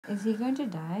Is he going to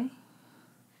die?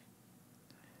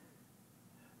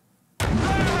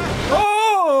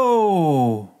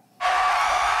 Oh!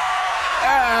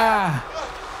 Ah!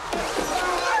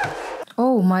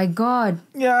 Oh my god.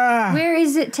 Yeah. Where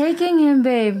is it taking him,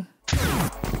 babe?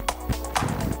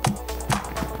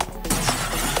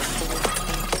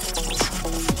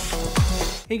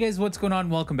 Hey guys, what's going on?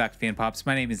 Welcome back to Fan Pops.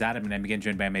 My name is Adam and I'm again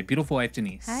joined by my beautiful wife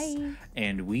Denise. Hi.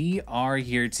 And we are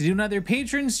here to do another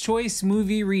Patron's Choice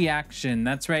movie reaction.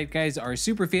 That's right, guys. Our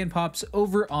super fan pops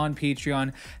over on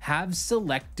Patreon have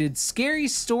selected scary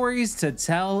stories to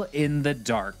tell in the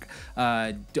dark.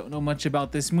 Don't know much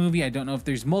about this movie. I don't know if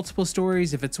there's multiple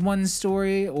stories, if it's one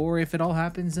story, or if it all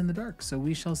happens in the dark. So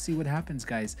we shall see what happens,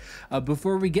 guys.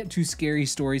 Before we get to scary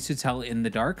stories to tell in the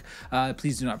dark,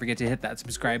 please do not forget to hit that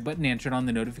subscribe button and turn on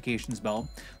the notifications bell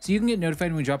so you can get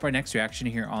notified when we drop our next reaction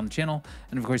here on the channel.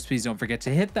 And of course, please don't forget to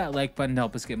hit that like button to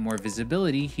help us get more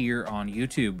visibility here on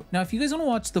YouTube. Now, if you guys want to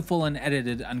watch the full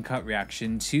unedited, uncut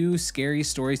reaction to scary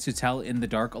stories to tell in the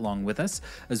dark along with us,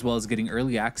 as well as getting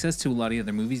early access to a lot of the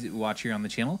other movies that we watch here on the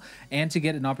channel, and to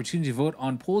get an opportunity to vote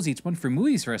on polls each month for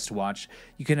movies for us to watch,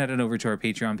 you can head on over to our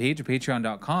Patreon page at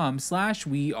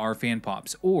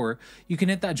patreon.com/wearefanpops, or you can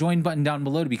hit that join button down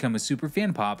below to become a super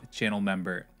fan pop channel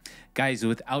member. Guys,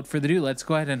 without further ado, let's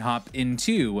go ahead and hop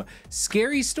into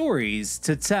scary stories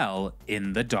to tell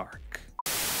in the dark.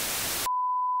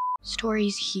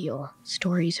 Stories heal.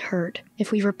 Stories hurt.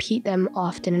 If we repeat them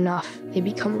often enough, they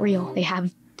become real. They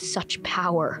have such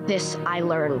power. This I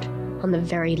learned on the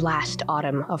very last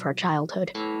autumn of our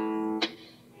childhood.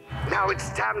 Now it's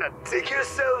time to take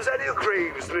yourselves out of your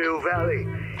graves, Mill Valley.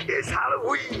 It's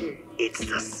Halloween. It's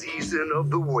the season of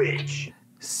the witch.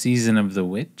 Season of the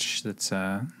Witch? That's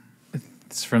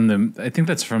it's from the, I think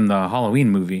that's from the Halloween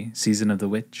movie, Season of the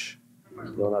Witch.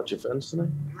 Going out your friends tonight?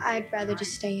 I'd rather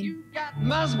just stay in.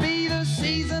 Must be the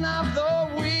season of the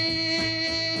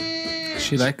witch.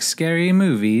 She likes scary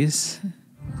movies.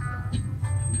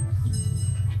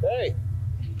 Hey,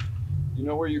 you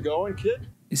know where you're going, kid?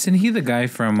 Isn't he the guy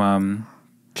from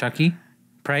Chucky?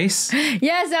 Price?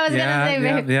 Yes, I was gonna say,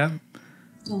 babe. Yeah.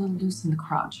 Still a little loose in the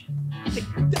crotch.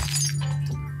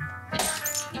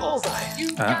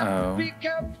 Uh-oh.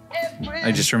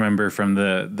 I just remember from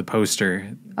the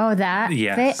poster. Oh, that?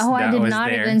 Yes, Oh, I that did was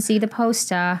not there. even see the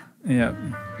poster. Yep.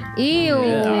 Ew.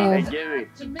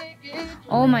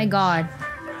 Oh my god.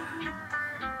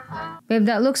 Babe,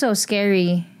 that looks so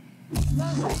scary.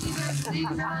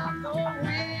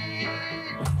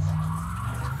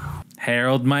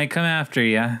 Harold might come after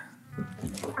ya.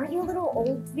 Aren't you a little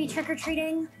old to be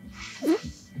trick-or-treating?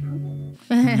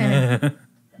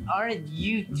 Aren't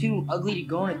you too ugly to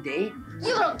go on a date?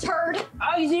 You little turd!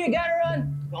 Oh, you see your guy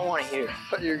run? Don't want to hear it. I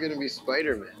thought you were gonna be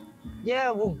Spider-Man. Yeah,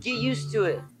 well, get used to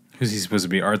it. Who's he supposed to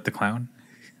be? Art the Clown?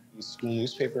 The school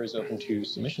newspaper is open to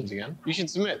submissions again. You should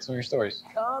submit some of your stories.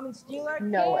 Come and steal our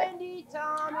No way. candy,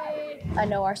 Tommy. I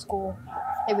know our school.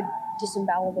 They would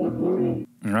disembowel me.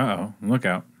 Uh-oh. Look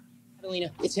out.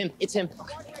 Adelina, it's him. It's him.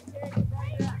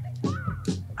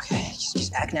 Okay,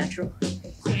 just act natural.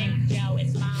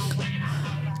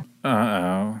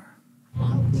 Uh-oh.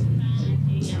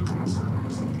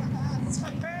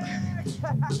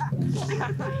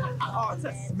 Oh, it's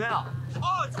that smell.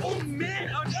 Oh, it's old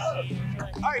man. Oh, no.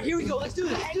 All right, here we go. Let's do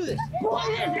this. Let's do this.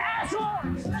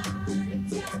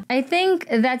 I think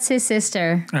that's his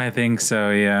sister. I think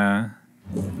so, yeah.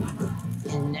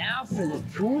 And now for the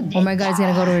food. Oh my god, he's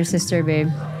gonna go to her sister, babe.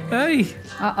 Hey!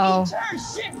 Uh-oh.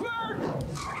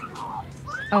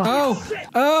 Oh!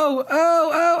 Oh!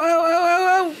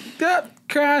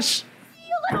 Crash!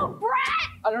 You little brat!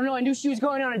 I don't know. I knew she was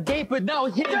going on a date, but that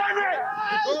was him. Damn it!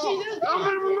 I'm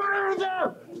gonna murder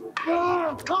them!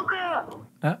 Oh, come here!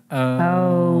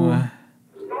 Uh-oh.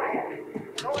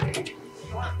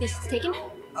 This is taken?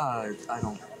 I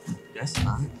don't guess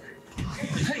not.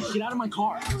 Hey, get out of my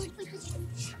car.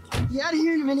 Get out of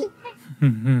here in a minute.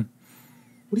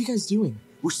 What are you guys doing?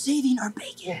 We're saving our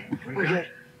bacon. We're good.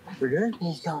 We're good?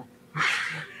 He's going.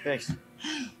 Thanks.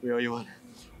 We owe you one.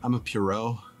 I'm a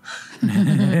Pierrot.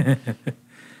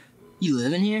 You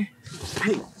live in here?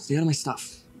 Hey, stay out of my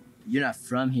stuff. You're not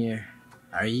from here,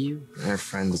 are you? Our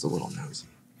friend is a little nosy.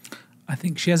 I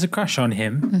think she has a crush on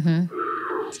him.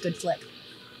 It's a good flip.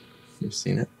 You've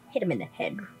seen it? Hit him in the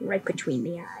head, right between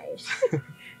the eyes.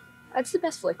 That's the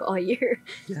best flick all year.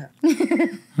 Yeah.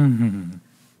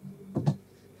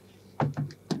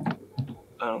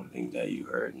 I don't think that you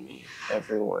heard me.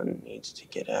 Everyone needs to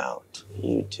get out.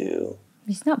 You too.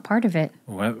 He's not part of it.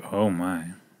 What? Oh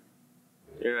my.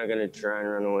 You're not gonna try and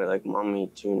run away like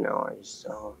mommy too now, are you,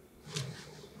 so?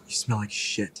 You smell like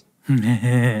shit.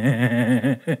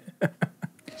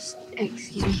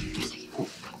 Excuse me for a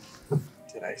second.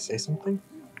 Did I say something?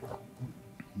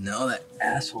 No, that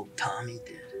asshole Tommy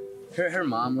did. Her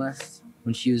mom left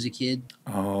when she was a kid.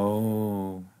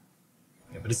 Oh.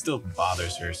 Yeah, but it still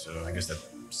bothers her, so I guess that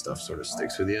stuff sort of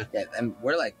sticks with you. Yeah, and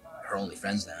we're like her only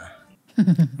friends now.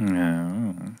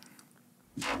 No.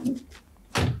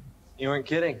 You weren't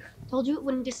kidding. Told you it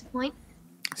wouldn't disappoint.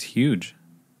 It's huge.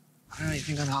 I don't know, you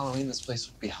think on Halloween this place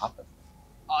would be hopping?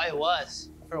 Oh, it was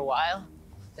for a while.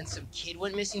 Then some kid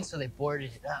went missing, so they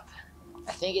boarded it up.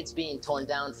 I think it's being torn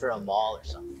down for a mall or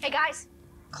something. Hey, guys.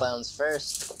 Clowns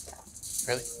first.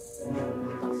 Really?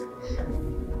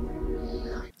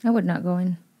 I would not go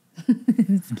in.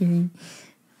 It's kidding.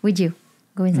 Would you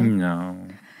go inside? No.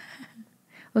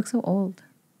 Looks so old.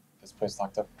 This place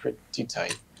locked up pretty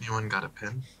tight. Anyone got a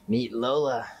pen? Meet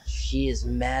Lola. She is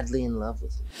madly in love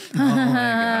with me. Oh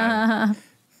my god.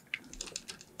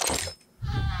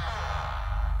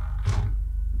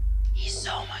 He's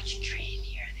so much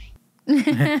dreamier.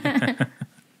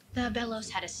 The Bellows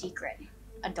had a secret.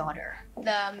 A daughter.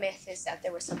 The myth is that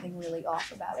there was something really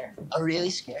off about her. A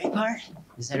really scary part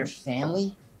is that her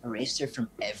family erased her from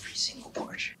every single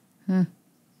portrait.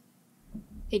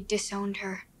 They disowned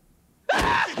her.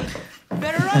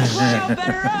 Better run, Cleo!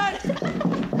 Better run!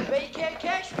 Bet you can't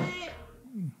catch me!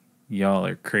 Y'all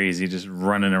are crazy just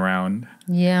running around.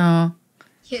 Yeah.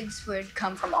 Kids would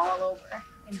come from all over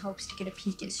in hopes to get a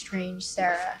peek at strange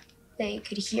Sarah. They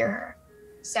could hear her.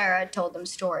 Sarah told them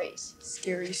stories.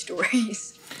 Scary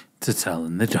stories. To tell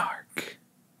in the dark.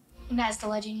 And as the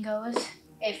legend goes,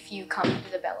 if you come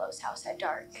to the Bellows house at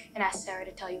dark and ask Sarah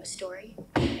to tell you a story,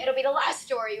 it'll be the last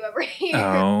story you ever hear.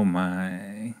 Oh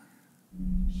my.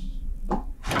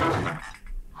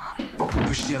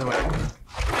 Push the other way.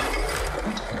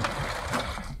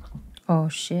 Oh,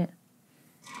 shit.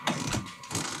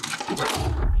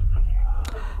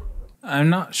 I'm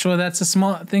not sure that's a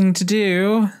smart thing to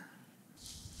do.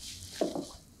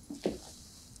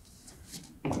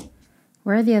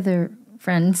 Where are the other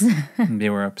friends? They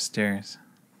were upstairs.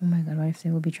 Oh my god, what if they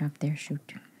will be trapped there?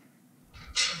 Shoot.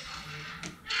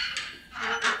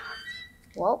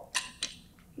 Well,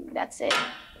 that's it.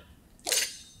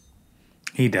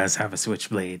 He does have a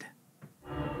switchblade.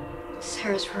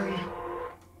 Sarah's room.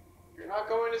 You're not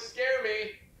going to scare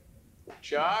me.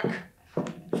 Chuck?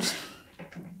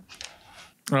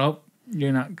 Well,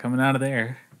 you're not coming out of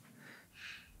there.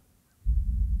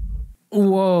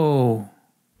 Whoa.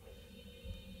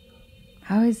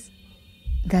 How is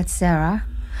that Sarah?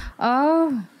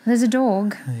 Oh, there's a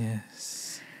dog.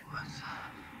 Yes.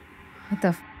 What the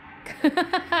f?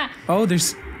 Oh,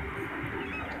 there's...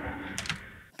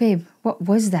 Babe, what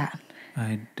was that?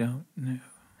 I don't know.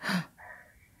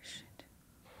 Shit.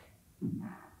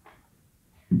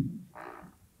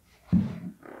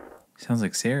 Sounds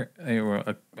like Sarah,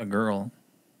 or a girl.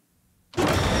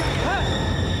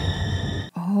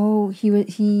 Oh,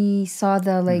 he saw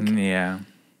the, like... Yeah.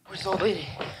 Where's the old lady?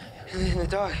 In the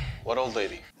dog. What old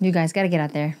lady? You guys gotta get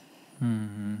out there.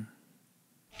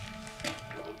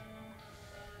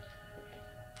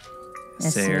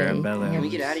 That's Sarah really- Bellows. Can we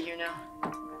get out of here now?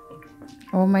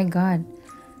 Oh my god.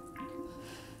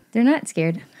 They're not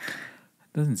scared.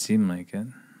 Doesn't seem like it.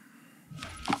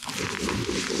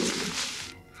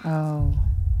 Oh.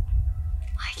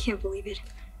 I can't believe it.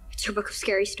 It's her book of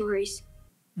scary stories.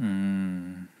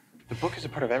 The book is a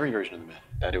part of every version of the myth,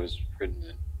 that it was written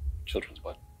in children's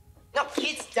blood. No,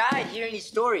 kids died hearing these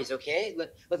stories, okay?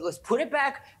 Let's put it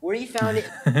back where you found it.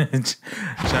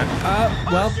 Chuck.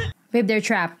 Well. Babe, they're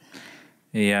trapped.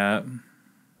 Yeah.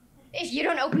 If you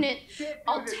don't open it,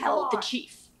 I'll tell the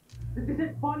chief. This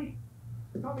isn't funny.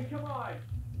 Tommy, come on.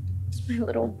 It's my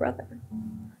little brother.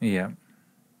 Yeah.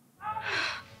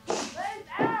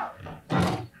 I'm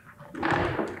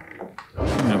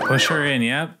gonna push her in,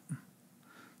 yep.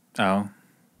 Oh.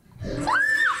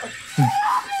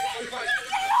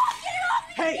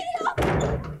 Hey!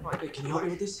 Hey, can you help me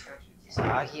with this?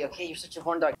 Augie, okay, you're such a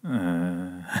horn dog.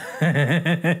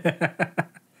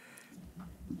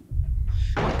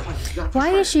 Why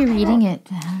is she reading it?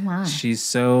 Come on. She's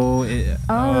so...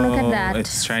 Oh, look at that.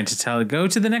 It's trying to tell... Go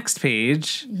to the next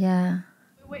page. Yeah.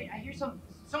 Wait, I hear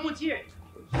someone's here.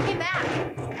 Hey, Matt!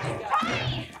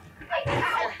 Tommy!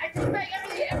 I took back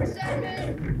everything you ever said,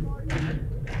 man!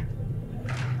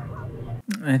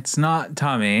 It's not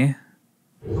Tommy.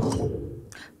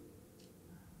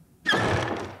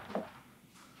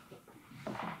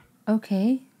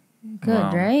 Okay. Good,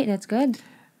 Wow. right? That's good.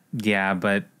 Yeah,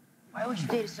 but... Why would you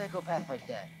date a psychopath like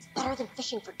that? Better than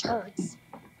fishing for turds.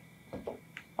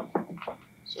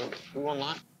 So, who won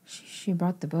that? She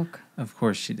brought the book. Of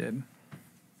course she did.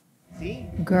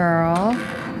 Girl.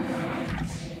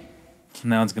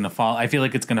 Now it's gonna fall. I feel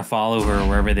like it's gonna follow her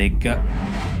wherever they go.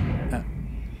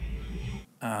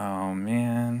 Oh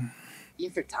man.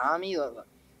 Even for Tommy,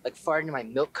 like farting in my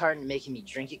milk carton and making me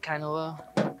drink it kind of low.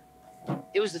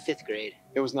 It was the 5th grade.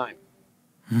 It was 9.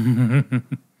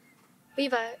 We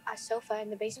have a sofa in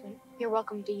the basement. You're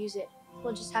welcome to use it.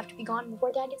 We'll just have to be gone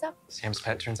before Dad gets up. Sam's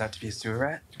pet turns out to be a sewer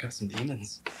rat. You got some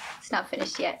demons. It's not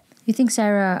finished yet. You think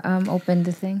Sarah opened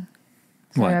the thing?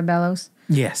 Sarah What? Bellows?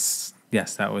 Yes.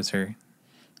 Yes, that was her.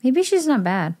 Maybe she's not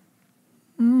bad.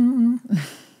 You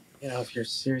know, if you're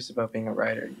serious about being a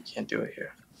writer, you can't do it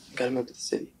here. You gotta move to the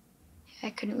city. I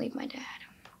couldn't leave my dad.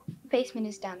 The basement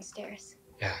is downstairs.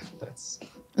 Yeah, that's...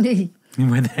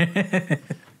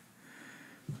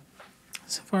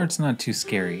 So far, it's not too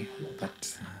scary,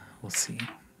 but we'll see.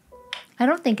 I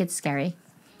don't think it's scary.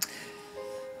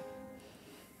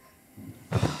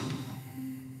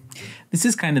 This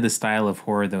is kind of the style of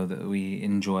horror, though, that we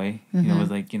enjoy. You know,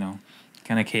 with like, you know,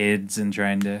 kind of kids and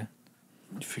trying to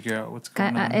figure out what's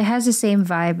going on. It has the same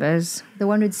vibe as the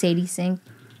one with Sadie Sink.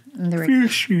 And Fear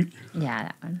Street. Yeah,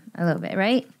 that one. A little bit,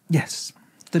 right? Yes.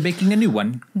 They're making a new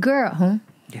one. Girl, huh?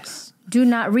 Yes. Do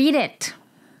not read it.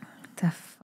 The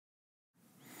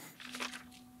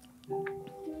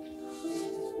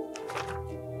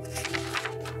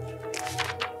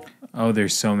Oh,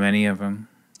 there's so many of them.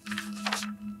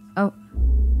 Oh.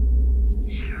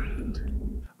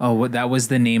 Oh, what? That was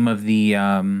the name of the,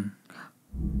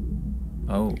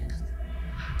 Oh.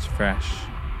 It's fresh.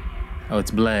 Oh,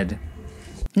 it's blood.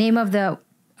 Name of the...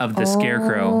 Of the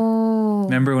scarecrow.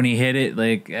 Remember when he hit it?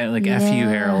 Like F you,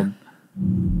 Harold.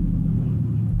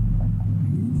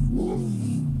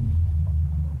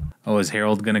 Oh, is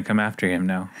Harold gonna come after him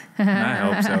now? I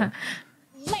hope so.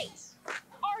 Lace,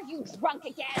 are you drunk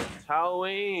again?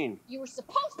 Halloween. You were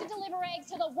supposed to deliver eggs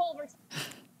to the Wolverines.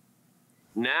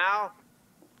 Now?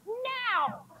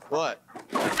 Now! What?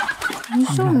 You're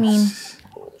so mean.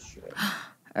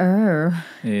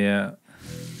 Yeah.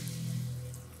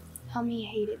 Tommy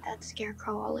hated that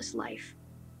scarecrow all his life.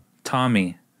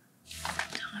 Tommy.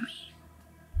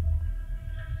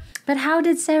 But how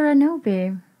did Sarah know,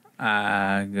 babe?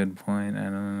 Good point. I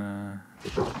don't know.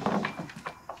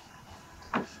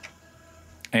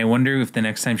 I wonder if the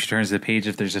next time she turns the page,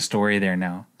 if there's a story there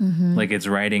now. Like it's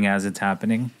writing as it's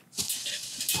happening.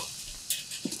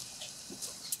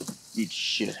 Eat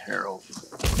shit, Harold.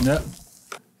 No.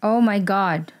 Oh my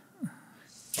God.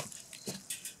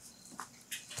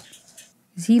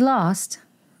 Is he lost?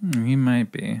 He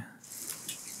might be.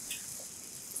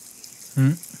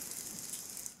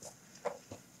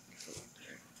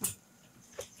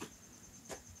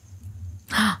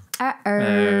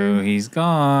 Oh, he's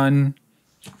gone.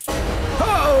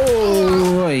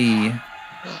 Oh! Oy.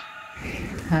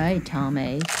 Hi,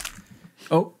 Tommy.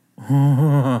 Oh.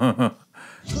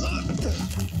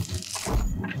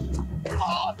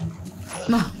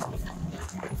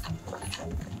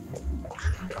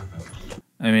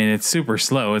 I mean, it's super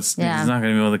slow. It's not going to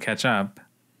be able to catch up.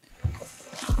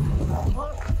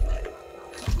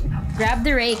 Grab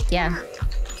the rake, yeah.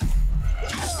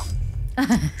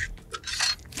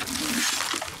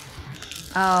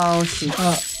 Oh, shoot.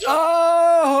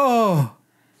 Oh!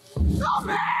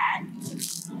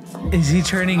 Is he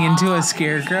turning into a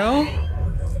scarecrow?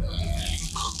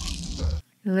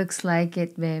 Looks like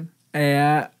it, babe.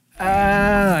 Yeah. Oh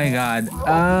my God.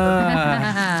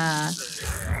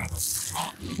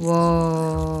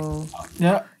 Whoa.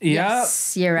 Yep.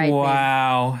 Yes, you're right,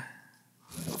 wow.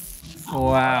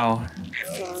 Wow.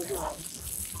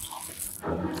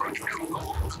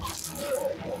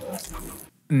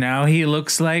 Now he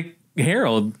looks like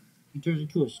Harold. He turns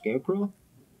into a scarecrow?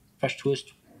 Fresh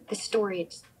twist. The story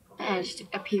has just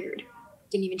appeared.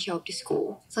 Didn't even show up to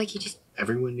school. It's like he just...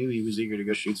 Everyone knew he was eager to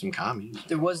go shoot some commies.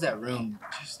 There was that room.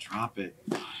 Just drop it.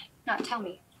 Not tell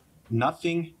me.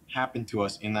 Nothing happened to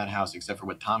us in that house except for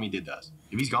what Tommy did to us.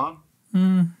 If he's gone...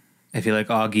 I feel like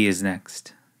Augie is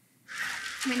next.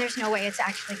 I mean, there's no way it's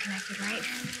actually connected, right?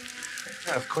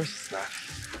 Yeah, of course it's not.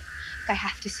 I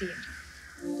have to see it.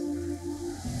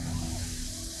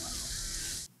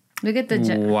 Look at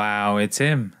the... Wow, it's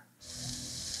him.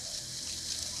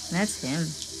 That's him.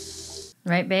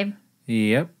 Right, babe?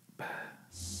 Yep.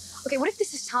 Okay, what if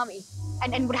this is Tommy?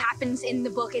 And what happens in the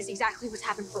book is exactly what's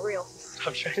happened for real?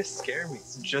 Stop trying to scare me.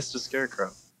 It's just a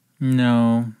scarecrow.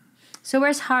 No. So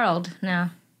where's Harold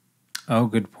now? Oh,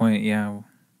 good point. Yeah.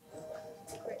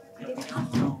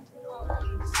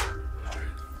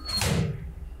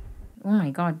 Oh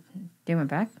my God. They went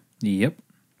back? Yep.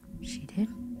 She did?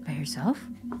 By herself?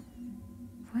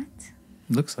 What?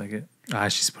 Looks like it.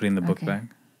 She's putting the book back.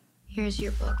 Here's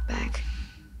your book back.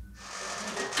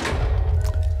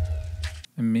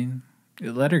 I mean,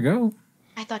 let her go.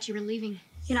 I thought you were leaving.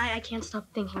 You know, I can't stop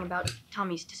thinking about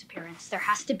Tommy's disappearance. There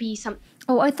has to be some...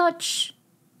 Oh, I thought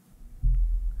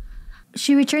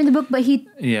she returned the book, but he...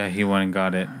 Yeah, he went and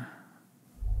got it.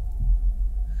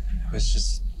 It was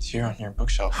just here on your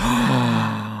bookshelf.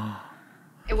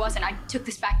 It wasn't. I took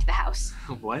this back to the house.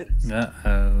 What?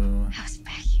 Uh-oh. I was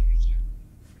back here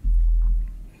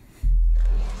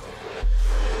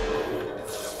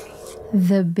again.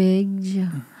 The big...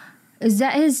 Is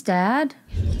that his dad?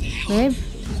 Babe?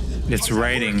 It's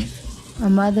writing.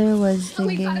 A mother was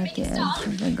digging at the edge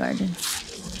of the garden.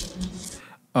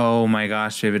 Oh my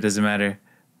gosh, babe, it doesn't matter.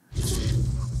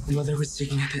 My mother was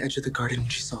digging at the edge of the garden when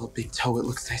she saw a big toe. It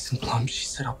looks nice and plump. She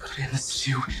said, I'll put it in the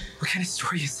stew. What kind of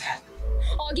story is that?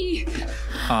 Augie!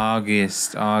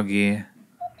 Augie.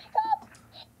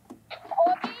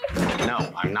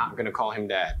 No, I'm not gonna call him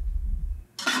Dad.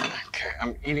 Okay,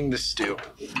 I'm eating the stew.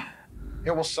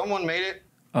 Yeah, well, someone made it.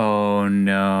 Oh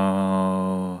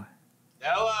no.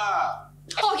 Ella!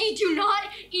 Augie, do not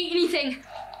eat anything!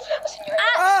 Listen, you're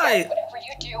whatever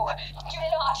you do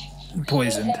not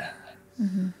Poisoned.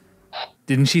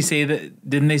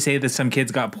 Didn't they say that some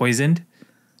kids got poisoned?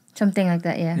 Something like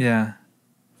that, yeah. Yeah.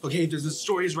 Okay, the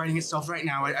story is writing itself right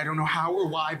now. I don't know how or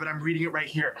why, but I'm reading it right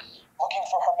here. Looking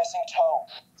for her missing toe.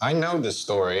 I know this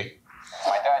story.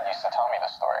 My dad used to tell me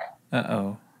this story.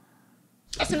 Uh-oh.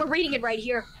 Listen, we're reading it right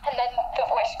here. And then the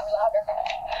voice grew louder.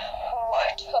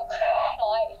 Who took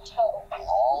my toe?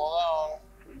 All alone.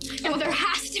 No, there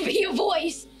has to be a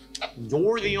voice.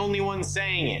 You're the only one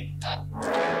saying it.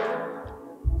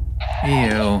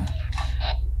 Ew.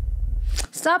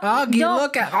 Stop. Augie, don't.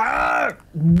 look at...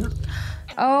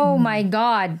 Oh my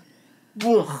god.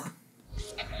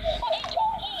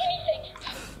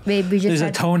 Babe, we just There's a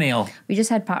had... toenail. We just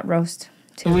had pot roast,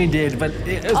 too. We did, but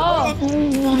it was...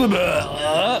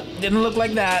 didn't look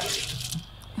like that.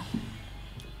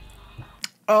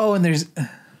 Oh, and there's...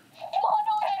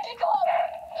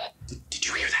 Did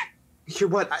you hear that? Hear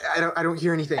what? I don't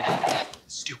hear anything.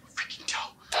 Stew, freaking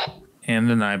toe.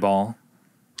 And an eyeball.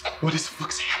 What is the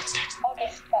book say happens next?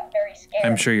 August got very scared.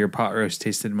 I'm sure your pot roast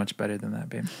tasted much better than that,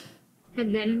 babe.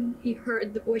 And then he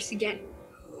heard the voice again.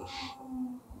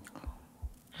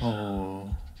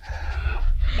 Oh.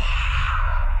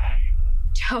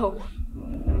 Toe.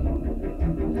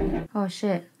 Oh,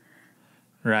 shit.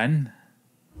 Run.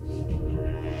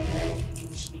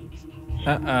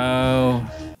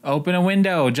 Uh-oh. Open a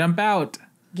window. Jump out.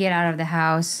 Get out of the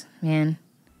house, man.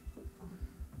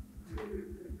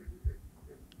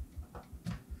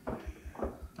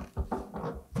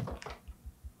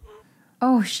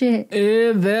 Oh, shit.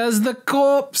 There's the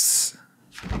corpse.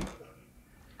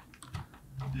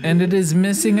 And it is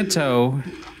missing a toe.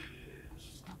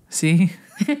 See?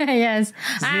 Yes.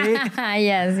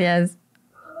 Yes.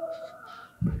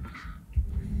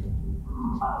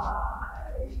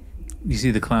 You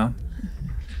see the clown?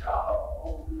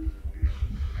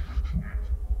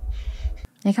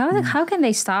 Like, how can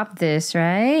they stop this,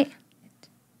 right?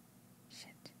 Shit.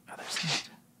 Oh, there's not.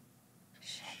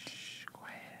 Shh,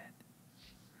 quiet.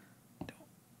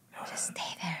 Don't. Just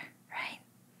stay there, right?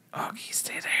 Augie,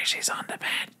 stay there. She's on the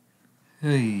bed.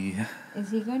 Hey.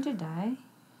 Is he going to die?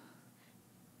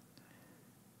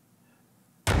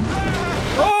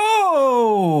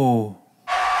 Oh!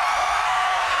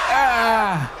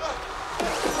 Ah!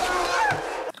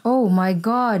 Oh my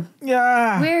god.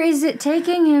 Yeah. Where is it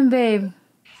taking him, babe?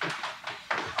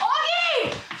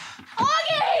 Augie!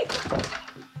 Augie!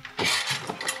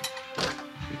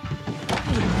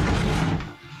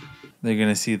 They're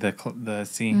gonna see the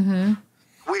scene.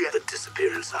 We have a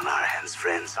disappearance on our hands,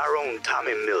 friends. Our own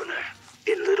Tommy Milner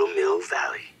in Little Mill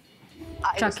Valley.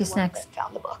 Chuck is next.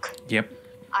 Found the book. Yep.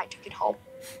 I took it home.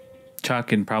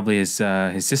 Chuck and probably his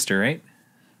sister, right?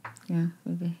 Yeah,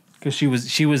 maybe. Because she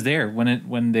was there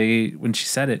when she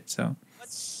said it. So.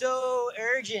 What's so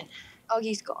urgent?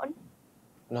 Augie's gone.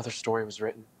 Another story was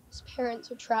written. His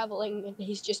parents are traveling and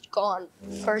he's just gone.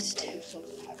 First,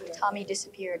 Tommy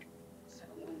disappeared.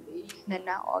 And then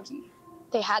now Augie.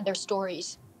 They had their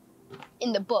stories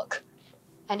in the book.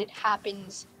 And it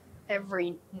happens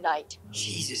every night.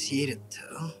 Jesus, he ate a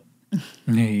toe.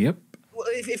 Yep. Well,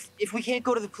 if we can't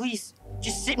go to the police,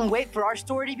 just sit and wait for our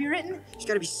story to be written? There's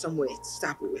gotta be some way to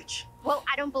stop a witch. Well,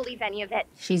 I don't believe any of it.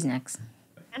 She's next.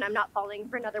 And I'm not falling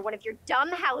for another one of your dumb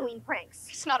Halloween pranks.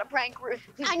 It's not a prank, Ruth.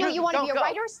 I know you want to be a Don't go.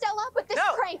 writer, Stella, but this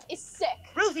No. prank is sick.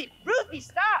 Ruthie,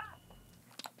 stop!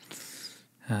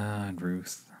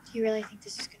 Ruth. Do you really think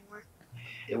this is gonna work?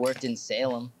 It worked in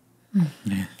Salem.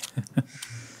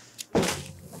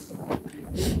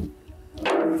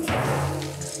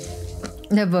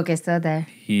 The book is still there.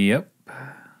 Yep.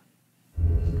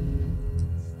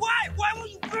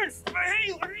 Burns! I hate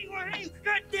you! I hate you! I hate you!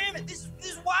 God damn it! This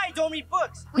is why I don't read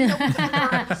books! We know we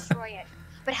can destroy it.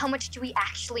 But how much do we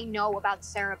actually know about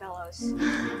Sarah Bellows?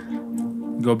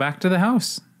 Go back to the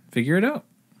house. Figure it out.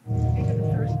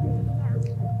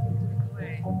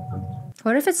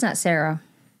 What if it's not Sarah?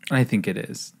 I think it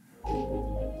is.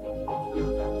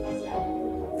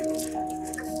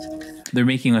 They're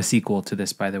making a sequel to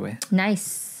this, by the way.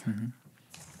 Nice. Mm-hmm.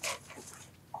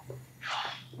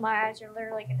 My eyes are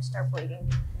literally gonna start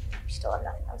bleeding. We still have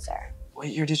nothing on Sarah. What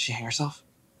year did she hang herself?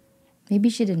 Maybe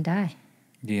she didn't die.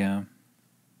 Yeah.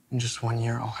 In just 1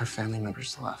 year, all her family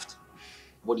members left.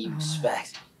 What do you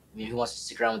expect? I mean, who wants to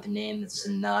stick around with a name that's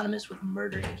synonymous with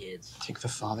murdering kids? Take the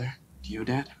father,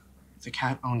 Deodat. The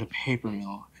cat owned a paper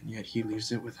mill, and yet he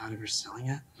leaves it without ever selling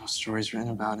it. No stories written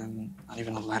about him, not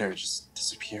even a letter, just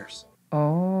disappears.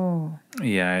 Oh.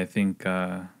 Yeah, I think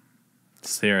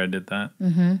Sarah did that.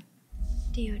 Mm-hmm.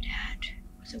 Deodat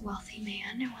was a wealthy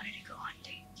man and wanted to go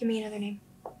hunting. Give me another name.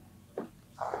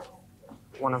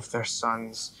 One of their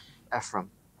sons, Ephraim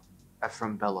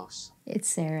Bellows. It's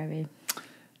Sarah, babe.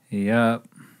 Yep.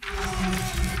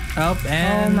 Oh,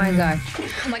 and... Oh my god.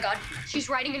 Oh my god, she's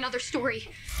writing another story.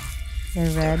 They're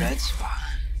red. The red spot.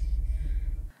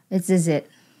 Is it?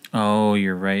 Oh,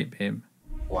 you're right, babe.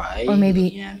 Why? Or maybe-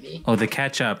 Looking at me? Oh, the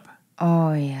catch-up.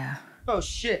 Oh, yeah. Oh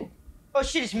shit! Oh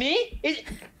shit! It's me?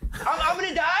 I'm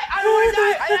gonna die? I don't want to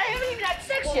die! I haven't even had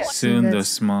sex yet. Soon, though That's-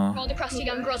 small. Roll the crusty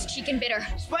young girl's cheek and bitter.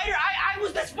 Spider! I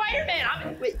was the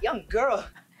Spider-Man! Wait, young girl.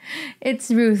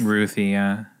 It's Ruth. Ruthie,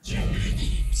 yeah.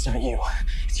 It's not you.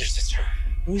 It's your sister.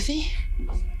 Ruthie?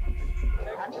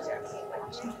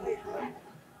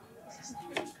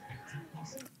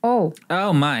 Oh,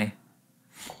 Oh, my.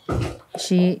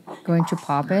 she going to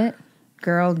pop it?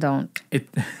 Girl, don't.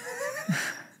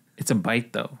 It's a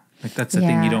bite, though. Like, that's the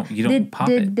thing. You don't pop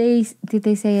it. Did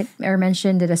they say it or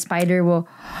mention that a spider will...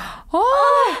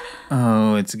 Oh!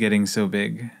 Oh, it's getting so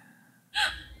big.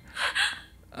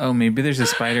 Oh, maybe there's a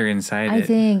spider inside I it.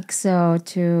 think so,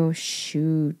 too.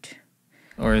 Shoot.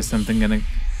 Or is something gonna...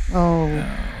 Oh.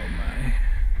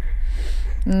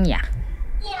 Yeah.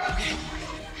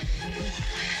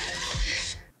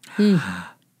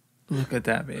 Look at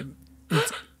that, babe.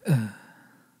 It's... Move!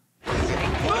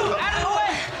 Out of the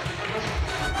way!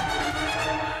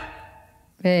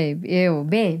 Babe, ew,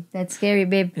 babe. That's scary,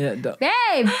 babe. Yeah,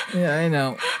 Babe! yeah, I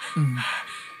know.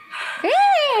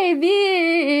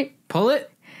 Baby! Pull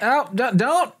it out.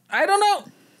 Don't. I don't know.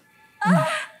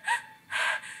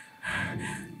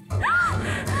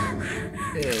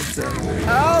 It's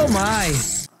oh my.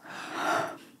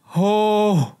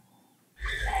 Oh.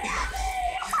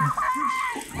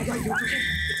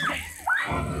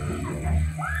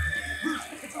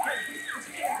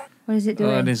 What is it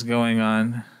doing? What is going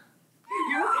on?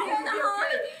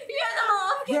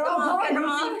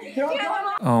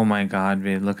 Oh my God,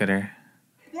 babe. Look at her.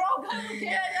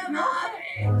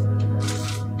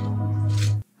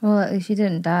 Well, at least she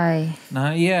didn't die.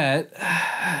 Not yet.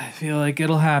 I feel like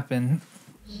it'll happen.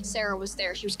 Sarah was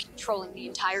there. She was controlling the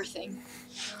entire thing.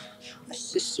 My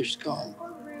sister's gone.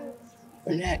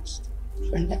 We're next.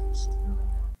 We're next.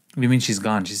 What do you mean she's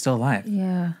gone? She's still alive.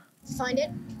 Yeah. Find it.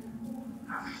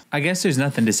 I guess there's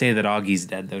nothing to say that Augie's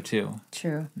dead, though, too.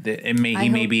 True. He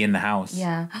may be in the house.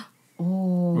 Yeah.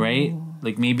 Oh. Right?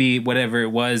 Like maybe whatever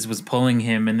it was pulling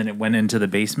him and then it went into the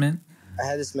basement. I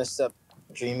had this messed up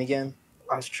dream again.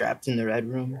 I was trapped in the red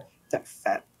room. That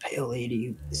fat, pale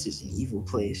lady. This is an evil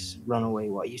place. Run away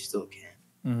while you still can.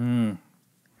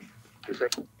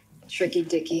 Mm-hmm. Tricky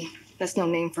Dicky. That's no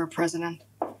name for a president.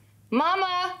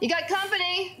 Mama, you got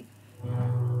company.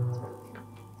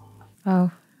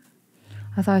 Oh.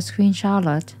 I thought it was Queen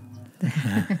Charlotte.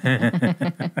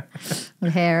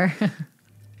 With hair.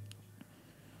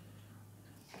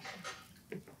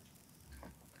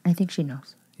 I think she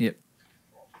knows. Yep.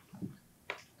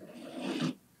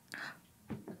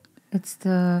 It's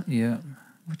the... Yeah.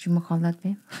 What you call that,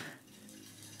 babe?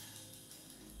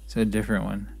 It's a different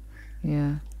one.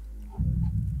 Yeah.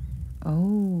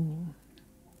 Oh.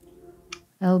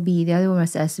 LB. The other one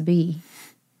was SB.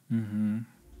 Mm-hmm.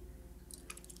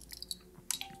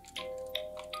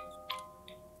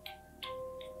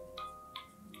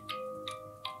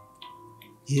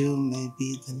 You may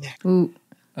be the next. Ooh.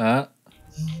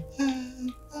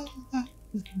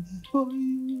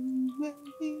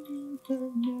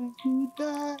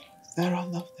 Sarah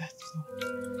loved that song.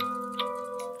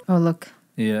 Oh, look.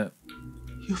 Yeah.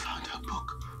 You found a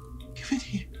book. Give it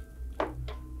here.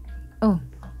 Oh.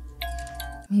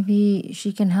 Maybe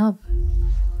she can help.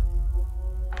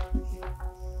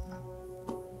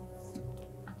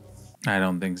 I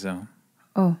don't think so.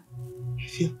 Oh. I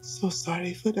feel so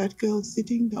sorry for that girl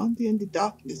sitting down there in the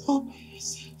darkness all by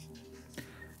herself.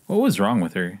 What was wrong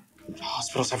with her?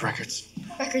 Hospitals have records.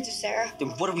 Records of Sarah. Then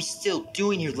what are we still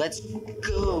doing here? Let's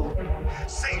go.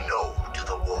 Say no to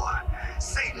the war.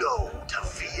 Say no to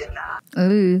Vietnam.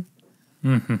 Ooh.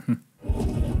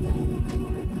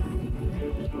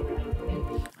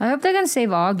 I hope they can save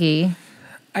Augie.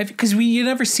 Because you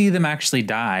never see them actually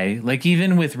die. Like,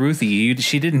 even with Ruthie,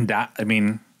 she didn't die. I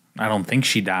mean, I don't think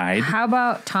she died. How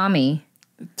about Tommy?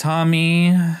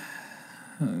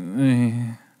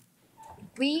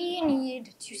 We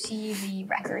need to see the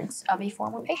records of a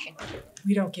former patient.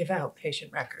 We don't give out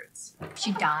patient records.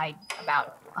 She died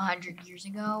about 100 years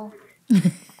ago.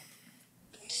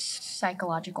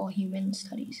 Psychological human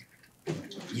studies.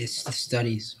 Yes, the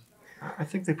studies. I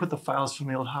think they put the files from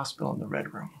the old hospital in the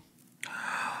red room.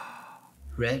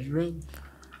 Red room?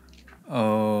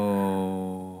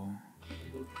 Oh.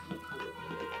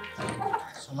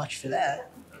 So much for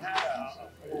that.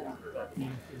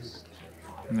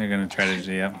 They're going to try to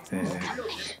do, yep.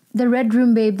 The red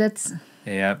room, babe, that's...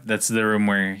 Yep, that's the room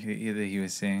where he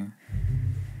was saying.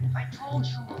 I told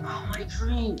you about my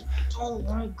dream. Don't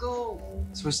want to go.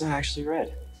 So it's not actually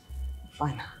red.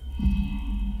 Fine.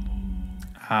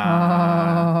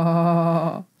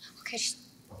 Oh. Okay, just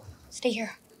stay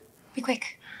here. Be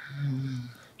quick.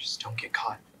 Just don't get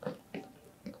caught.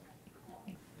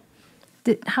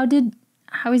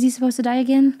 How is he supposed to die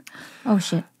again? Oh,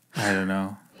 shit. I don't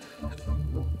know.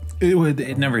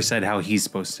 It never said how he's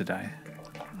supposed to die.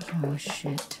 Oh,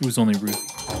 shit. It was only Ruth.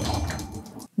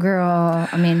 Girl,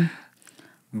 I mean...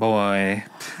 Boy.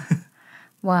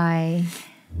 Why?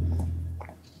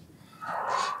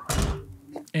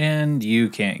 And you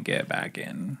can't get back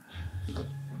in.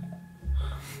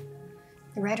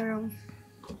 The red room.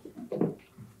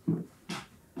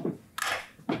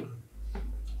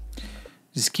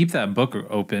 Just keep that book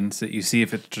open so that you see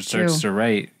if it starts to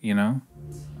write, you know?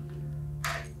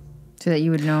 So that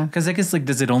you would know. Because I guess, like,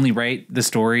 does it only write the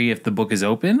story if the book is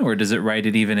open, or does it write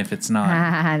it even if it's not?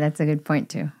 That's a good point,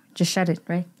 too. Just shut it,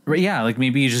 right? Right, yeah, like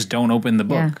maybe you just don't open the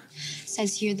book. Yeah. It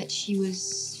says here that she was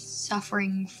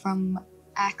suffering from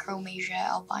achromasia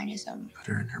albinism. Put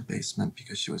her in her basement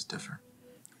because she was different.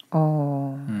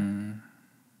 Oh.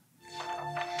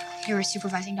 Here her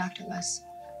supervising doctor was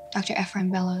Dr. Ephraim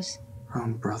Bellows. Her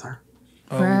own brother.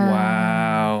 Oh,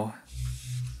 wow.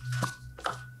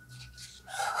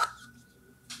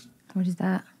 What is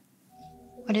that?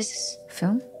 What is this?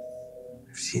 Film?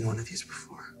 I've seen one of these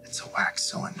before. It's a wax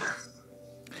cylinder.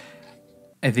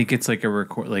 I think it's like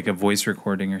a voice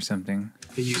recording or something.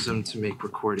 They use them to make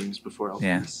recordings before LPs.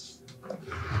 Yeah.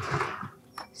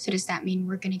 So does that mean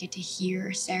we're gonna get to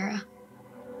hear Sarah?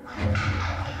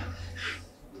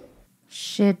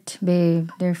 Shit,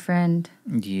 babe. Their friend.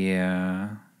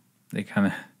 Yeah. They kind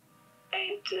of...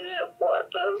 I didn't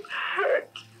want them hurt,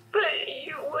 but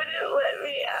you wouldn't let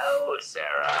me out.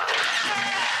 Sarah.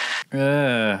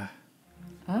 It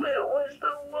was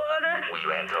the water. We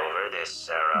went over this,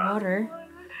 Sarah. Water?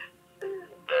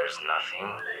 There's nothing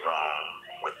wrong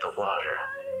with the water.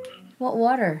 What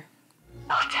water?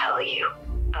 I'll tell you.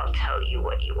 I'll tell you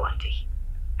what you want to hear.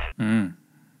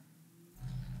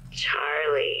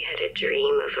 Charlie had a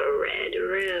dream of a red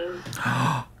room.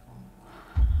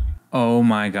 Oh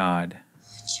my God.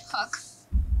 Chuck.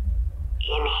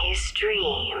 In his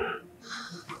dream,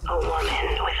 a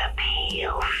woman with a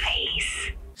pale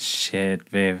face. Shit,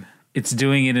 babe. It's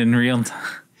doing it in real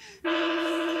time.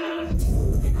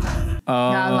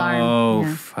 Oh,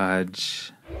 yeah.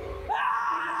 fudge.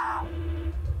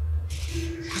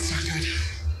 That's not good.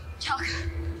 Chuck.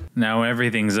 Now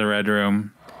everything's a red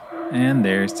room. And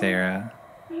there's Sarah.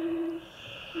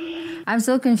 I'm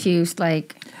so confused.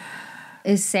 Like,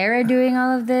 is Sarah doing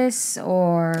all of this,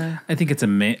 or? I think it's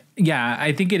yeah,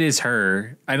 I think it is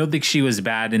her. I don't think she was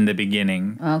bad in the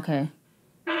beginning. Okay.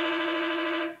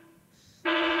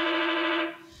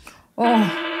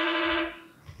 Oh.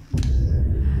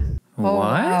 What?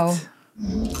 Wow.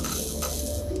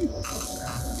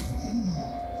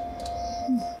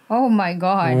 Oh my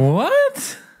God.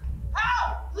 What?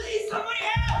 Help! Please, somebody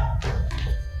help!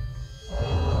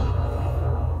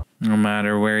 No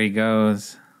matter where he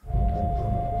goes.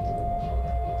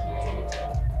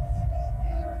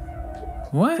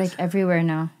 What? It's like everywhere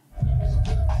now.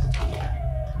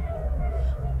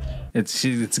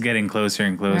 It's getting closer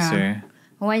and closer. Yeah.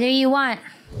 What do you want?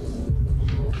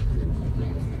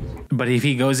 But if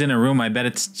he goes in a room, I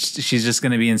bet she's just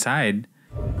gonna be inside.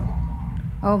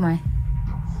 Oh my.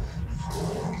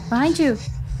 Behind you.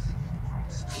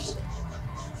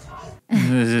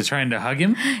 Is it trying to hug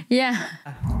him? Yeah.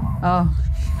 Oh.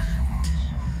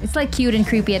 It's like cute and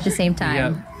creepy at the same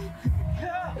time.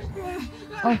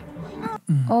 Oh.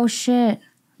 Oh shit.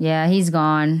 Yeah, he's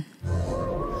gone.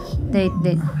 They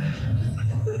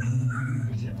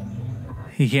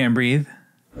He can't breathe.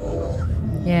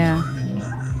 Yeah.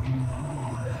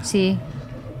 See?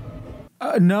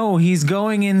 No, he's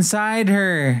going inside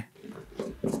her.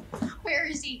 Where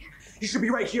is he? He should be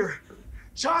right here.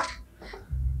 Chuck!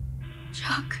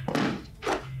 Chuck.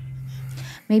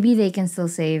 Maybe they can still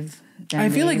save them. I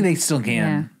feel like they still can.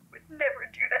 Yeah. Would never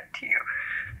do that to you.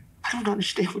 I don't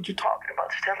understand what you're talking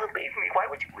about. Stella, leave me. Why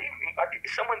would you leave me?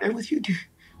 Is someone there with you, dude?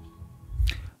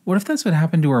 What if that's what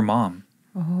happened to her mom?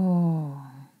 Oh.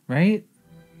 Right?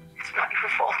 It's not your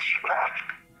fault she left.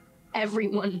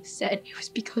 Everyone said it was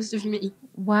because of me.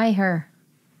 Why her?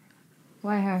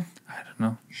 Why her? I don't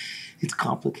know. It's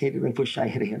complicated. I wish I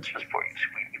had answers For you,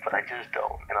 sweetie, but I just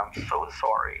don't, and I'm so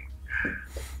sorry.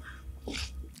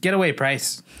 Get away,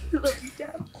 Price. I love you,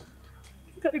 Dad.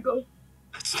 I gotta go.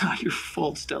 It's not your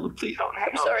fault, Stella. Please don't hang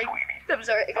I'm up, sorry. sweetie. I'm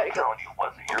sorry. I gotta go. telling you it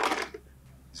wasn't here.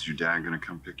 Is your dad gonna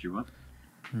come pick you up?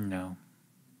 No.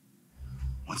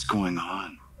 What's going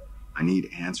on? I need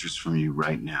answers from you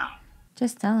right now.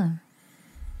 Just tell him.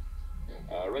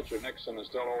 Richard Nixon is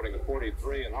still holding a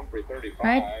 43 and Humphrey 35.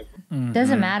 Right?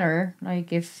 Doesn't matter,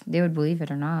 like, if they would believe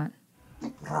it or not.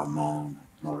 Ramon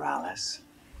Morales.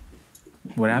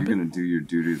 What happened? You're gonna do your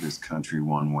duty to this country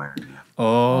one way or the other.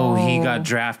 Oh, he got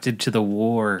drafted to the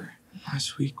war.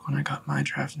 Last week when I got my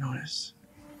draft notice,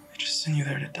 they just send you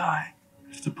there to die.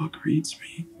 If the book reads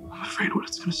me, I'm afraid what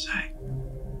it's gonna say.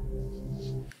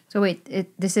 So wait,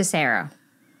 this is Sarah.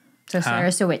 So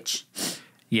Sarah's a witch.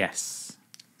 Yes.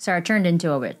 Sarah turned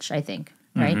into a witch, I think,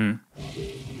 right?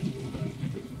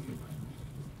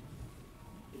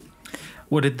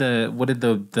 What did the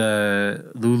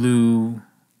Lulu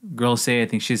girl say? I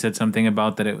think she said something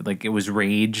about that it was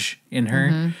rage in her.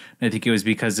 And I think it was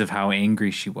because of how angry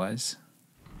she was.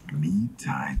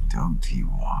 Mitai Doti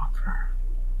Walker.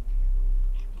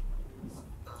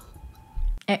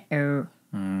 Uh-oh.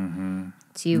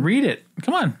 It's you. Read it.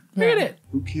 Come on, read it.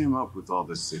 Who came up with all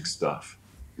this sick stuff?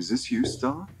 Is this you,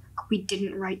 Stella? We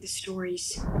didn't write the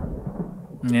stories.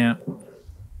 Yeah.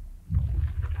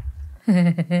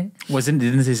 Didn't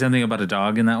it say something about a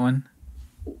dog in that one?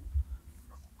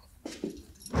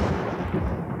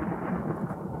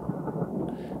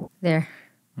 There.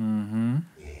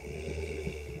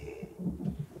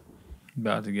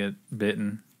 About to get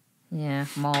bitten. Yeah,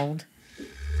 mauled.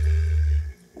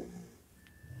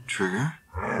 Trigger?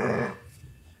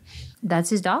 That's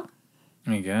his dog?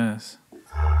 I guess.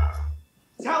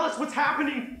 Tell us what's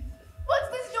happening! What's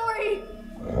the story?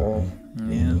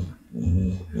 Yeah.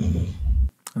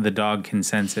 The dog can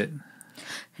sense it.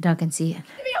 The dog can see it.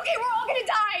 It'll be okay, we're all gonna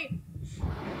die!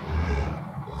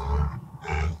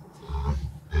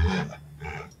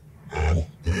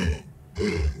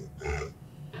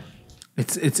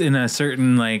 It's in a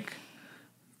certain like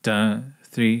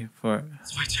 3, 4.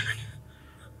 It's my turn.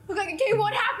 Okay,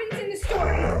 what happens in the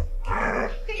story?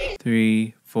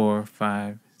 3, 4,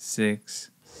 5,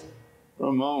 6.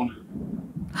 Ramon.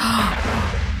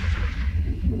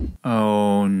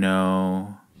 Oh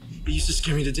no. You used to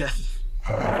scare me to death.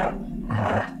 Yeah.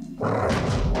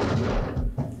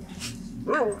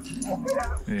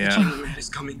 The man is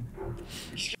coming.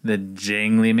 The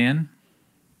jangly man.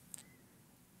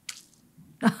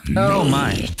 Oh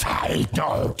my.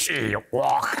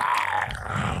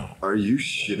 Are you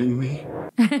shitting me?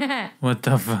 What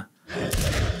the fuck?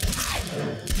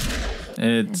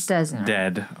 It's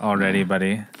dead already,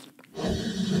 buddy.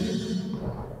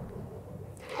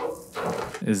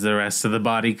 Is the rest of the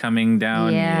body coming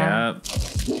down? Yeah.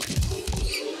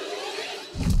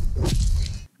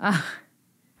 Yep.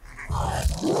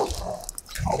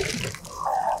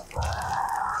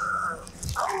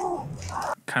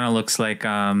 Kind of looks like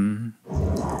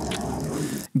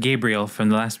Gabriel from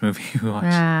the last movie we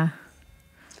watched.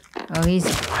 Oh, he's...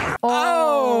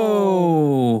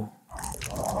 Oh!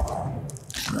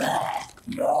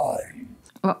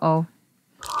 Uh-oh.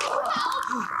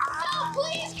 Help!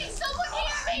 Please, can someone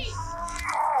hear me?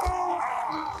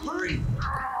 Hurry!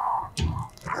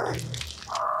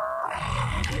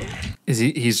 Is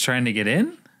he's trying to get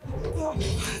in?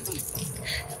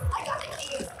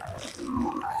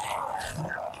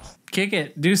 Kick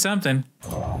it. Do something.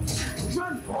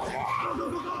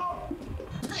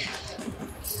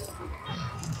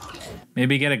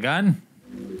 Maybe get a gun?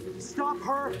 Stop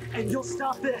her, and you'll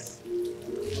stop this.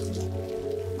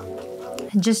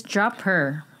 Just drop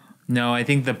her. No, I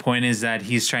think the point is that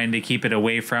he's trying to keep it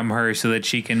away from her so that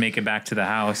she can make it back to the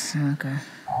house. Okay.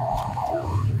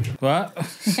 What?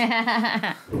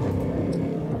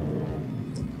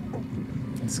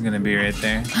 It's gonna be right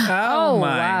there. Oh,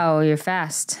 my. wow, you're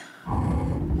fast.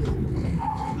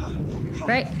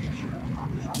 Right?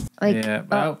 Like, Yeah.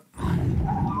 Oh.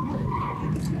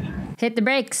 Hit the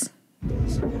brakes.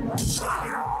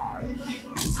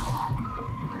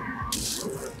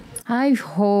 I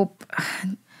hope,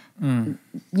 you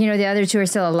know, the other two are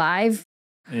still alive.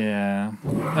 Yeah.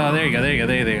 Oh, there you go. There you go.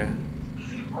 There you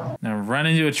go. Now run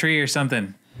into a tree or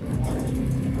something.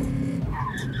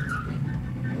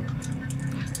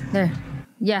 There.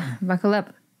 Yeah, buckle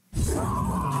up.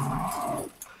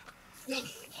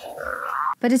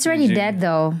 But it's already dead,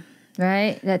 though,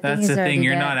 right? That thing That's is the already thing.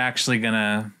 You're dead. not actually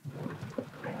gonna.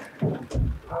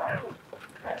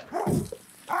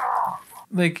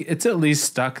 Like, it's at least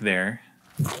stuck there.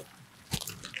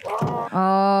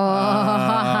 Oh.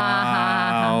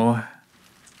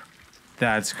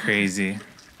 That's crazy.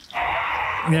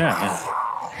 Yeah.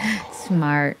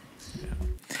 Smart.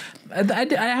 I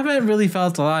haven't really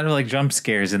felt a lot of like jump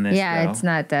scares in this. Yeah, though. it's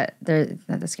not that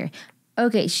scary.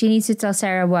 Okay, she needs to tell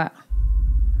Sarah what?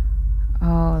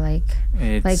 Oh,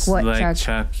 It's what, like Chuck?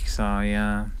 Chuck saw,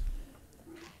 yeah.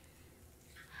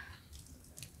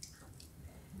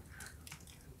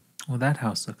 Well, that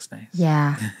house looks nice.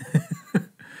 Yeah.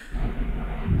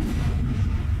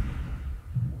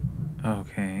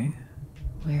 Okay.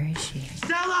 Where is she?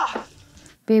 Stella!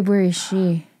 Babe, where is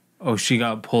she? Oh, she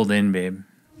got pulled in, babe.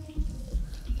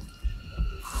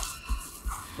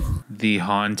 The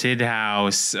haunted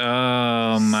house.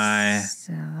 Oh my.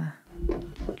 Stella.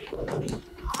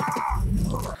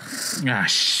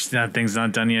 Gosh, that thing's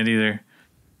not done yet either.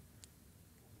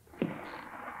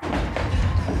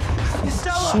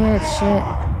 Shit.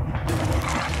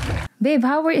 Babe,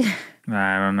 how were you?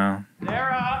 I don't know.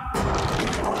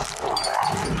 Sarah!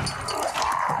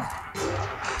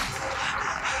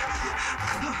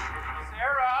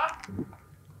 Sarah!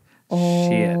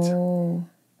 Oh.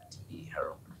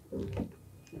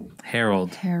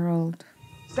 Harold.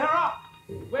 Sarah!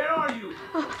 Where are you?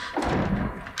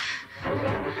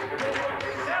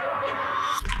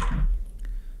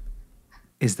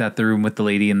 Is that the room with the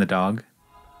lady and the dog?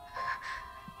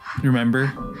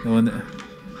 Remember? The one that...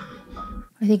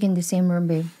 I think in the same room,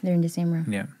 babe. They're in the same room.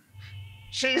 Yeah.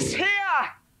 She's here!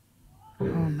 Oh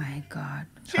my God.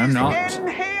 I'm not. In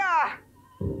here!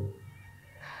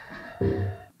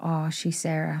 Oh, she's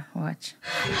Sarah. Watch.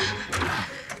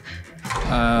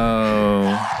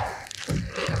 Oh.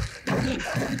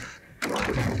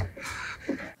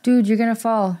 Dude, you're gonna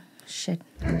fall. Shit.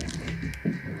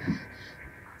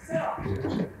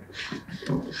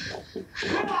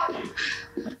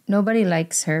 Nobody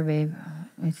likes her, babe.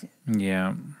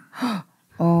 Yeah.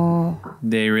 Oh.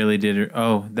 They really did her.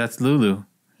 Oh, that's Lulu.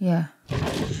 Yeah.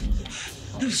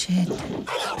 Shit.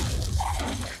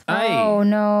 Aye. Oh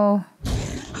no.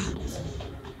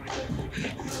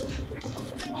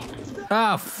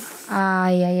 Oh.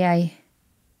 Ay.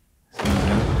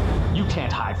 You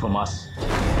can't hide from us.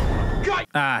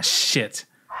 Ah, shit.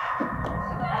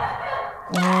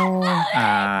 Oh.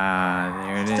 Ah,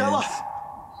 there it is. Stella!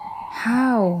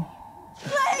 How?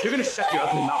 You're gonna shut your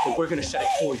ugly mouth, but we're gonna shut it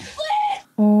for you.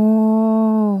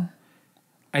 Oh.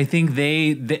 I think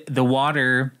the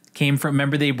water came from.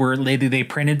 Remember, they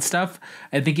printed stuff.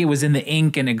 I think it was in the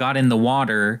ink and it got in the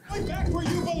water.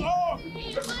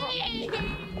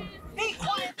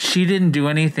 She didn't do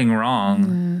anything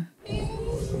wrong.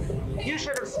 You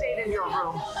should have stayed in your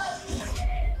room.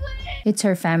 It's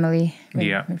her family. Babe,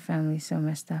 Yeah. Her family's so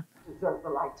messed up. Deserve the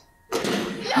light. No!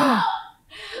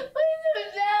 Please,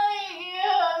 I'm telling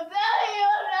you. I'm telling you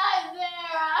I'm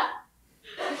not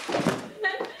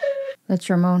Sarah. That's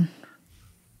Ramon.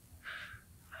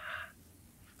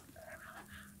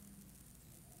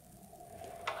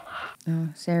 Oh,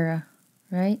 Sarah,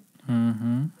 right?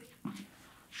 Mm-hmm.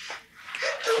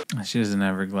 She doesn't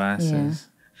have her glasses.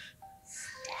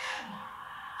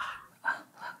 Oh,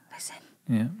 listen.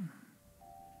 Yeah.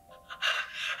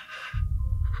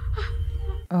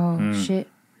 Oh, shit.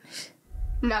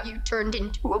 Now you turned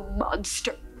into a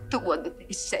monster, the one that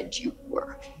they said you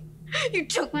were. You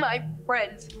took my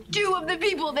friends, two of the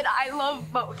people that I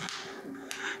love most.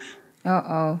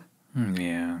 Uh-oh.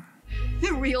 Yeah.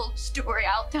 The real story,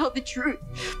 I'll tell the truth.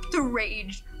 The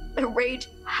rage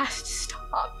has to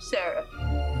stop, Sarah.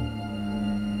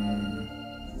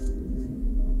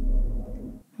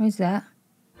 What's that?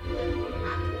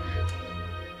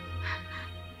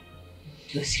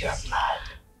 Use your blood.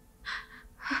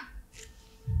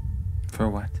 For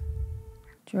what?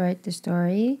 To write the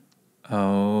story?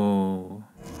 Oh.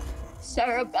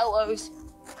 Sarah Bellows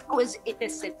was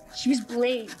innocent. She was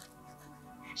blamed.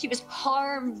 She was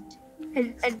harmed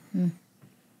and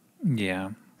Yeah.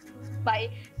 by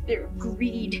their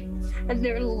greed, and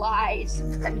their lies,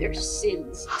 and their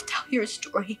sins. I'll tell your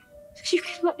story. You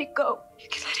can let it go. You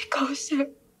can let it go, sir.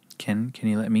 Can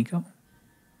you let me go?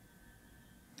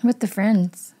 With the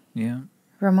friends. Yeah.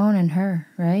 Ramon and her,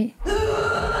 right?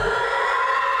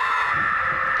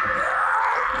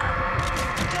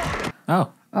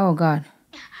 Oh. Oh, God.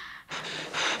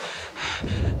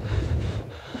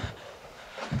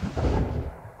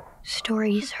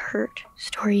 Stories hurt.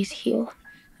 Stories heal.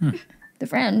 The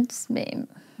friends, babe.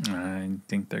 I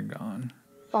think they're gone.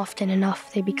 Often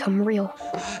enough, they become real.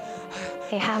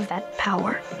 They have that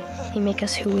power. They make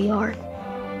us who we are.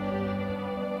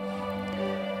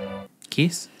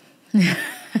 Keys?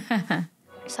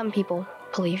 Some people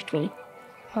believed me.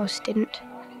 Most didn't.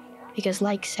 Because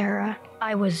like Sarah,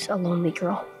 I was a lonely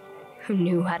girl who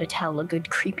knew how to tell a good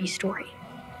creepy story.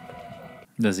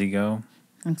 Does he go?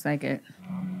 Looks like it.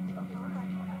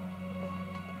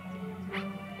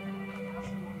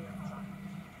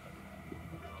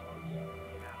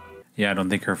 Yeah, I don't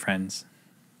think her friends.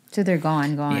 So they're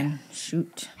gone. Yeah.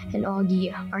 Shoot. And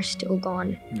Augie are still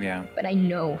gone. Yeah. But I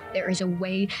know there is a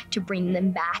way to bring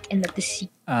them back and that the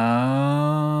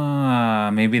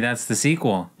Maybe that's the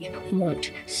sequel.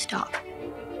 won't stop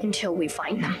until we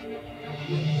find them.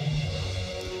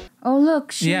 Oh,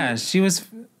 look. Yeah, she was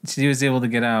able to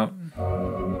get out.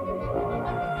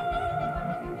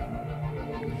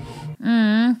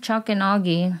 Chuck and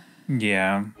Augie.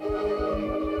 Yeah.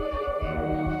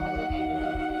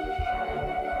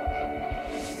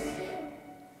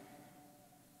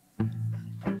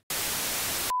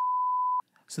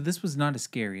 So this was not as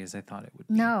scary as I thought it would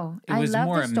be. No, It was I love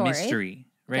more the a story. mystery,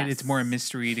 right? Yes. It's more a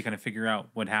mystery to kind of figure out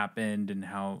what happened and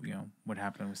how, what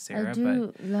happened with Sarah. I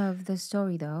do love the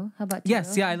story, though. How about you?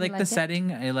 Yes, yeah, I You like the it?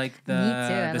 setting. I like the Me too. I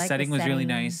the like the setting was really setting.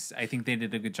 nice. I think they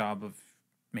did a good job of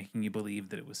making you believe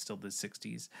that it was still the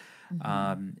 60s.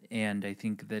 Mm-hmm. And I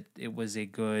think that it was a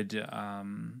good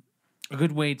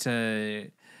way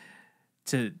to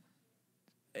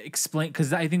explain,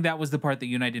 because I think that was the part that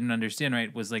you and I didn't understand,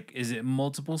 right? Was like, is it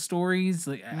multiple stories?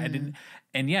 Like I didn't,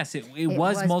 and yes, it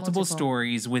was multiple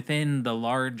stories within the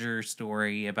larger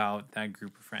story about that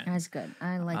group of friends. That's good.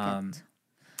 I like it.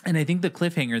 And I think the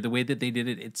cliffhanger, the way that they did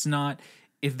it, it's not,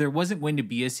 if there wasn't going to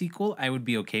be a sequel, I would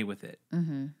be okay with it.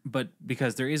 Mm-hmm. But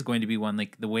because there is going to be one,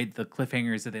 like the way the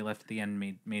cliffhangers that they left at the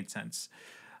end made sense.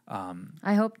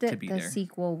 I hope that the there.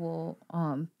 sequel will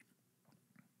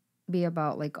be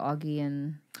about like Augie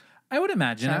and I would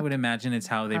imagine. Chuck? I would imagine it's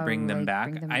how they How, bring them like, back.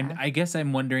 bring them I'm. back. I guess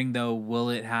I'm wondering though, will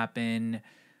it happen?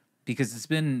 Because it's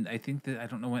been. I think that I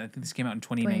don't know when. I think this came out in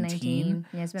 2019.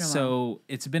 Yeah, it's been a while. So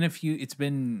it's been a few. It's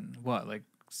been what, like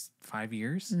 5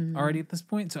 years Mhm. already at this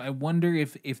point. So I wonder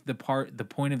if the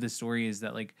point of the story is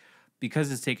that, like,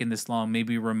 because it's taken this long,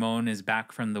 maybe Ramon is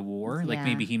back from the war. Like Yeah.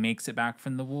 maybe he makes it back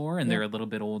from the war, and they're a little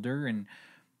bit older, and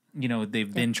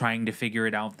they've been trying to figure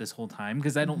it out this whole time.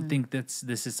 Because I don't think this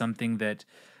is something that.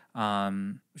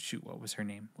 What was her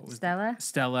name? What was Stella?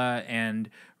 Stella and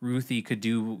Ruthie could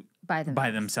do By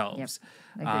themselves.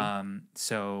 Yep. Agree.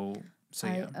 So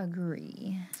yeah. I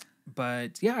agree.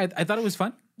 But yeah, I thought it was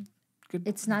fun. Good.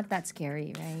 It's not that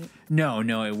scary, right?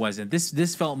 No, it wasn't.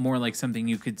 This felt more like something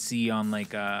you could see on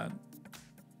like a,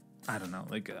 I don't know,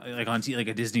 like on like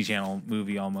a Disney Channel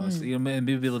movie almost.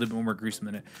 Maybe a little bit more gruesome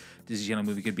than a Disney Channel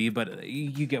movie could be, but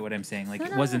you get what I'm saying. Like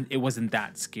it wasn't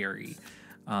that scary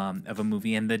of a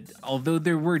movie, and that although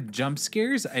there were jump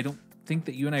scares, I don't think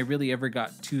that you and I really ever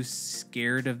got too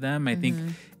scared of them. I think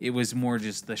it was more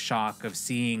just the shock of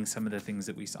seeing some of the things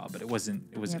that we saw, but it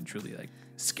wasn't truly like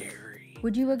scary.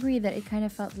 Would you agree that it kind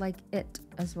of felt like It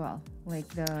as well? Like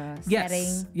the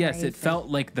setting? Yes, right? it felt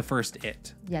like the first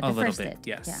It. Yeah, a the little first bit. It.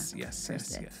 Yes, Yeah, yes.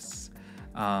 first It.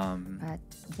 But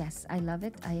yes, I love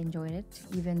it. I enjoyed it,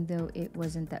 even though it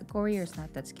wasn't that gory or it's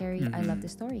not that scary. I love the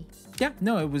story. Yeah,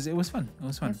 no, it was fun. It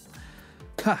was fun.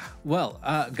 Well,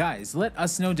 guys, let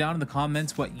us know down in the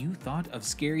comments what you thought of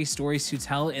Scary Stories to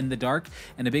Tell in the Dark.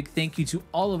 And a big thank you to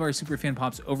all of our super fan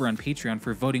pops over on Patreon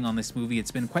for voting on this movie.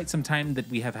 It's been quite some time that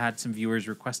we have had some viewers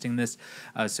requesting this.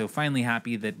 So finally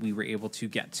happy that we were able to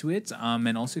get to it.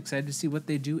 And also excited to see what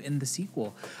they do in the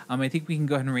sequel. I think we can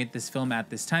go ahead and rate this film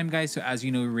at this time, guys. So as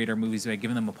you know, we rate our movies by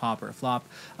giving them a pop or a flop.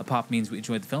 A pop means we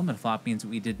enjoyed the film, and a flop means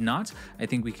we did not. I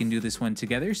think we can do this one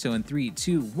together. So in 3,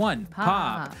 2, 1,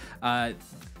 pop.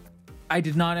 I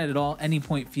did not at any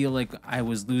point feel like I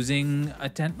was losing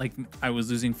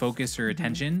focus or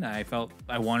attention. I felt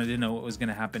I wanted to know what was going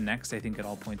to happen next. I think at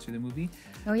all points through the movie.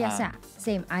 Oh yes, yeah,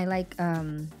 same. I like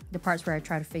the parts where I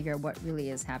try to figure out what really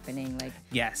is happening. Like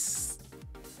yes,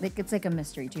 Like it's like a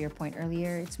mystery. To your point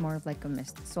earlier, it's more of like a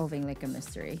solving like a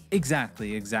mystery.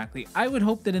 Exactly. I would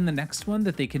hope that in the next one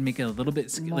that they can make it a little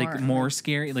bit more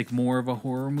scary, like more of a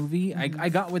horror movie. I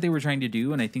got what they were trying to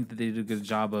do, and I think that they did a good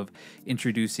job of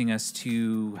introducing us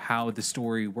to how the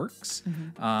story works.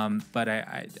 But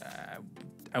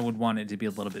I would want it to be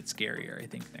a little bit scarier, I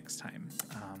think, next time.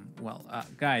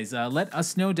 Guys, let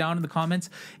us know down in the comments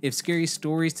if Scary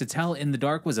Stories to Tell in the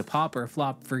Dark was a pop or a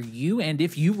flop for you, and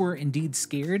if you were indeed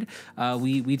scared.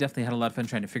 We definitely had a lot of fun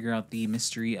trying to figure out the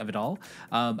mystery of it all.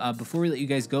 Before we let you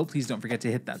guys go, please don't forget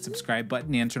to hit that subscribe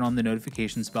button and turn on the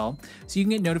notifications bell so you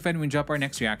can get notified when we drop our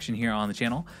next reaction here on the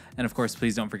channel. And of course,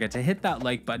 please don't forget to hit that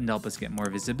like button to help us get more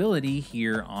visibility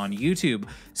here on YouTube.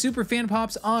 Super Fan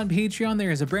Pops on Patreon,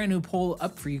 there is a brand new poll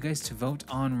up for you guys to vote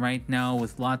on right now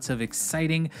with lots of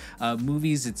exciting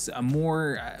movies. It's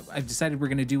I've decided we're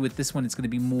going to do with this one, it's going to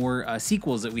be more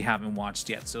sequels that we haven't watched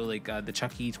yet. So like the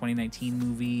Chucky 2019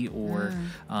 movie or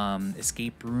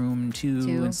Escape Room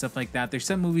 2 and stuff like that. There's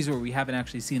some movies where we haven't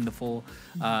actually seen the full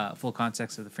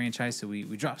context of the franchise, so we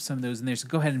dropped some of those in there. So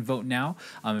go ahead and vote now.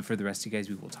 And for the rest of you guys,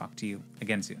 we will talk to you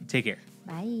again soon. Take care.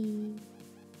 Bye.